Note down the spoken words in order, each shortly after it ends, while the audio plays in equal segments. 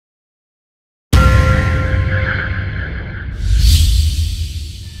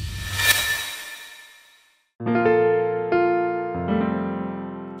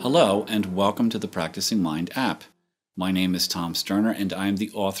Hello, and welcome to the Practicing Mind app. My name is Tom Sterner, and I am the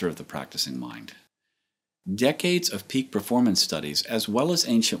author of The Practicing Mind. Decades of peak performance studies, as well as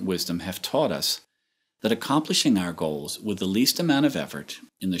ancient wisdom, have taught us that accomplishing our goals with the least amount of effort,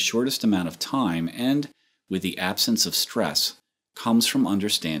 in the shortest amount of time, and with the absence of stress, comes from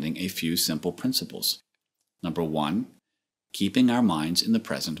understanding a few simple principles. Number 1, keeping our minds in the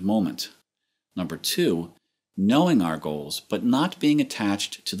present moment. Number 2, knowing our goals, but not being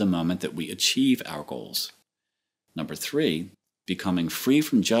attached to the moment that we achieve our goals. Number 3, becoming free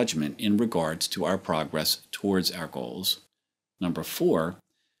from judgment in regards to our progress towards our goals. Number 4,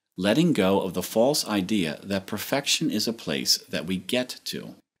 letting go of the false idea that perfection is a place that we get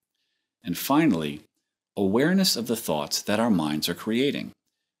to. And finally, awareness of the thoughts that our minds are creating,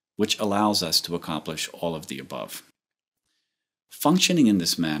 which allows us to accomplish all of the above. Functioning in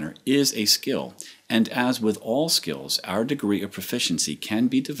this manner is a skill, and as with all skills, our degree of proficiency can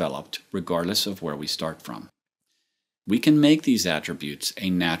be developed regardless of where we start from. We can make these attributes a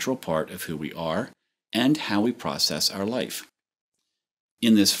natural part of who we are and how we process our life.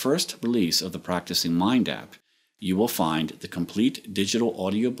 In this first release of the Practicing Mind app, you will find the complete digital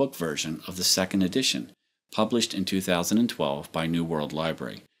audiobook version of the second edition, published in 2012 by New World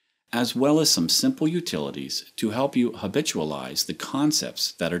Library, as well as some simple utilities to help you habitualize the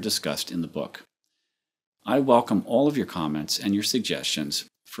concepts that are discussed in the book. I welcome all of your comments and your suggestions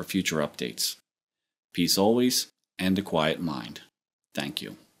for future updates. Peace always, and a quiet mind. Thank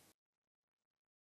you.